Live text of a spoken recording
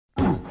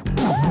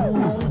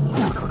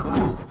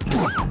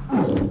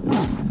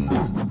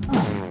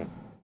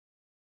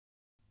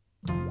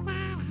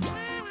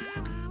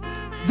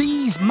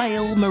these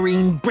male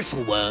marine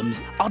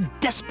bristleworms are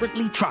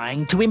desperately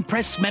trying to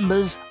impress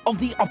members of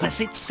the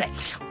opposite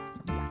sex.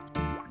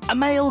 A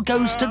male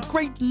goes to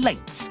great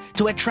lengths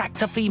to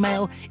attract a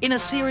female in a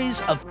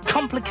series of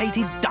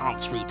complicated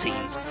dance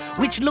routines,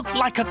 which look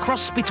like a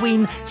cross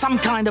between some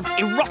kind of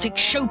erotic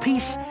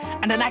showpiece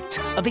and an act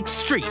of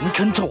extreme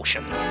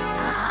contortion.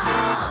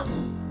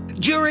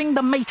 During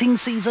the mating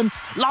season,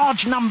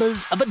 large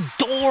numbers of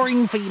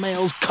adoring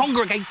females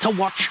congregate to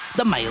watch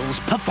the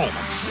male's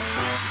performance.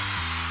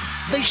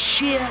 The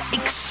sheer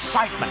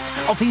excitement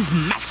of his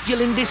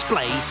masculine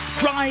display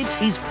drives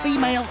his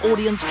female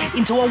audience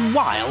into a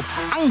wild,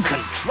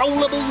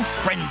 uncontrollable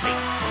frenzy.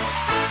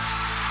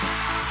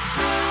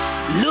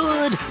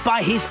 Lured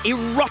by his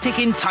erotic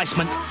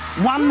enticement,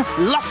 one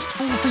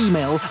lustful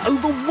female,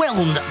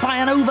 overwhelmed by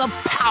an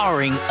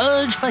overpowering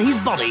urge for his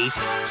body,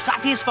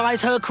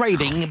 satisfies her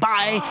craving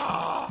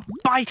by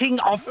biting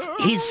off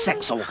his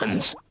sex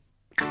organs.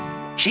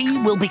 She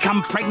will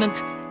become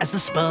pregnant as the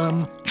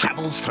sperm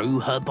travels through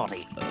her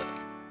body.